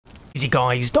Easy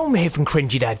guys, Dom here from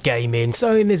Cringy Dad Gaming.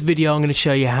 So in this video I'm going to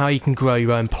show you how you can grow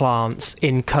your own plants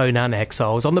in Conan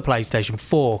Exiles on the PlayStation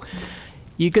 4.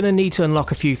 You're going to need to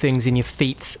unlock a few things in your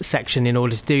feats section in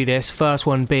order to do this. First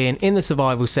one being in the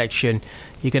survival section,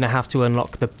 you're going to have to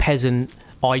unlock the peasant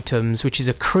items, which is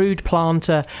a crude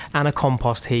planter and a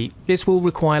compost heap. This will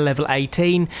require level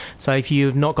 18, so if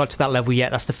you've not got to that level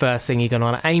yet, that's the first thing you're going to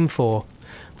want to aim for.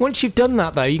 Once you've done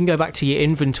that though, you can go back to your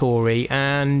inventory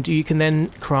and you can then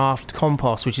craft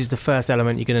compost, which is the first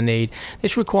element you're going to need.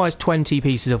 This requires 20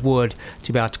 pieces of wood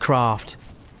to be able to craft.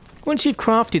 Once you've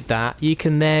crafted that, you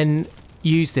can then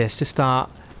use this to start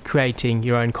creating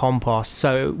your own compost.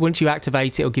 So once you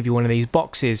activate it, it'll give you one of these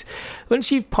boxes.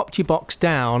 Once you've popped your box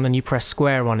down and you press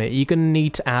square on it, you're going to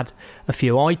need to add a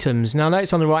few items. Now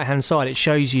notice on the right hand side it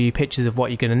shows you pictures of what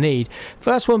you're going to need.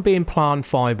 First one being plant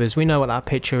fibers, we know what that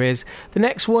picture is. The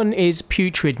next one is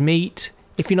putrid meat.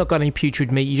 If you've not got any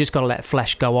putrid meat, you just got to let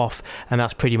flesh go off and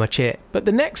that's pretty much it. But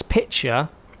the next picture,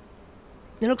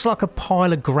 it looks like a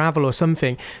pile of gravel or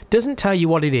something. Doesn't tell you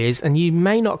what it is, and you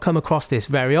may not come across this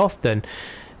very often.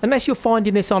 Unless you're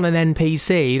finding this on an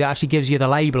NPC that actually gives you the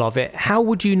label of it, how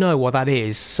would you know what that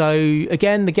is? So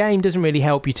again, the game doesn't really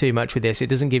help you too much with this. It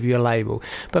doesn't give you a label.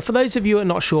 But for those of you who are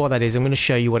not sure what that is, I'm going to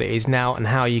show you what it is now and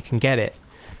how you can get it.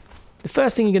 The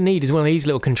first thing you're going to need is one of these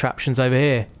little contraptions over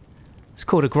here. It's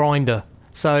called a grinder.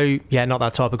 So yeah, not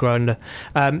that type of grinder.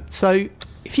 So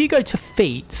if you go to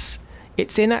feats,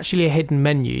 it's in actually a hidden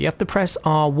menu. You have to press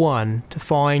R1 to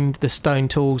find the stone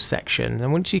tools section,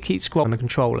 and once you keep scrolling on the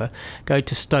controller, go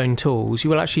to stone tools, you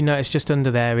will actually notice just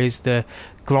under there is the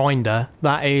grinder.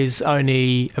 That is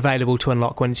only available to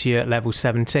unlock once you're at level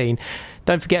 17.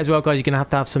 Don't forget as well guys, you're going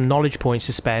to have some knowledge points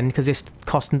to spend, because this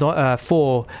costs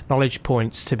 4 knowledge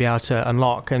points to be able to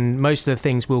unlock, and most of the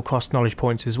things will cost knowledge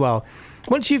points as well.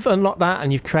 Once you've unlocked that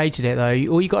and you've created it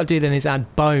though, all you got to do then is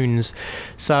add bones.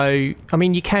 So I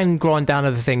mean, you can grind down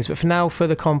other things, but for now, for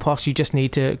the compost, you just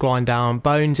need to grind down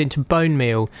bones into bone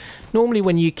meal. Normally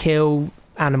when you kill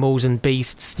animals and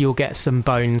beasts, you'll get some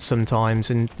bones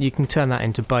sometimes, and you can turn that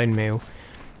into bone meal.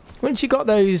 Once you've got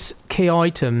those key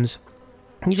items,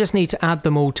 you just need to add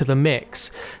them all to the mix.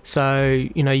 So,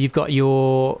 you know, you've got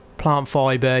your plant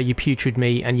fibre, your putrid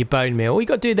meat and your bone meal. All you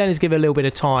got to do then is give it a little bit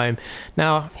of time.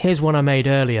 Now, here's one I made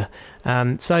earlier.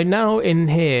 So now in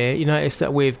here, you notice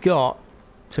that we've got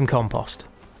some compost.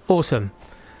 Awesome.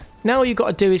 Now all you've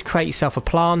got to do is create yourself a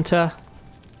planter.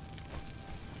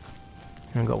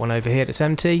 I've got one over here that's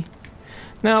empty.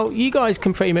 Now, you guys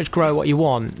can pretty much grow what you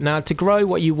want. Now, to grow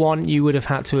what you want, you would have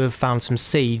had to have found some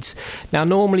seeds. Now,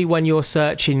 normally when you're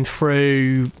searching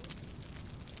through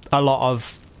a lot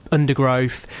of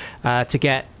undergrowth to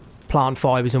get plant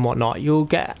fibres and whatnot, you'll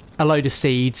get a load of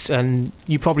seeds, and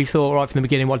you probably thought right from the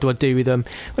beginning, what do I do with them?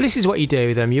 Well, this is what you do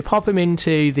with them. You pop them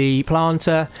into the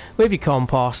planter with your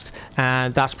compost,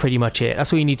 and that's pretty much it.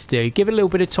 That's all you need to do. Give it a little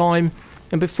bit of time,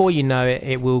 and before you know it,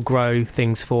 it will grow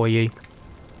things for you.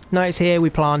 Notice here we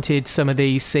planted some of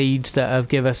these seeds that have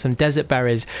given us some desert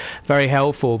berries. Very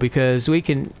helpful, because we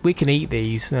can eat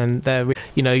these, and they're,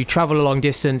 you know, you travel a long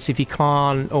distance. If you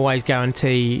can't always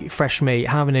guarantee fresh meat,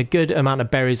 having a good amount of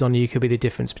berries on you could be the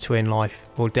difference between life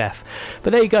or death.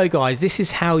 But there you go guys, this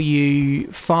is how you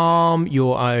farm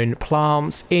your own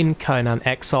plants in Conan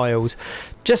Exiles.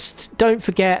 Just don't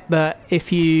forget that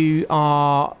if you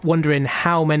are wondering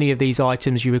how many of these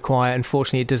items you require,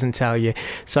 unfortunately it doesn't tell you.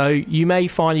 So you may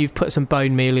find you've put some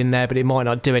bone meal in there, but it might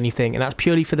not do anything, and that's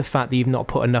purely for the fact that you've not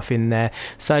put enough in there.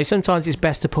 So sometimes it's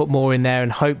best to put more in there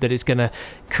and hope that it's going to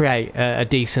create a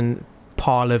decent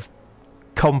pile of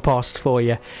compost for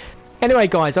you. Anyway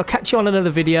guys, I'll catch you on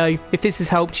another video. If this has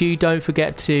helped you, don't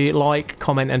forget to like,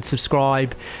 comment and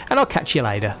subscribe, and I'll catch you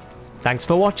later. Thanks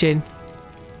for watching.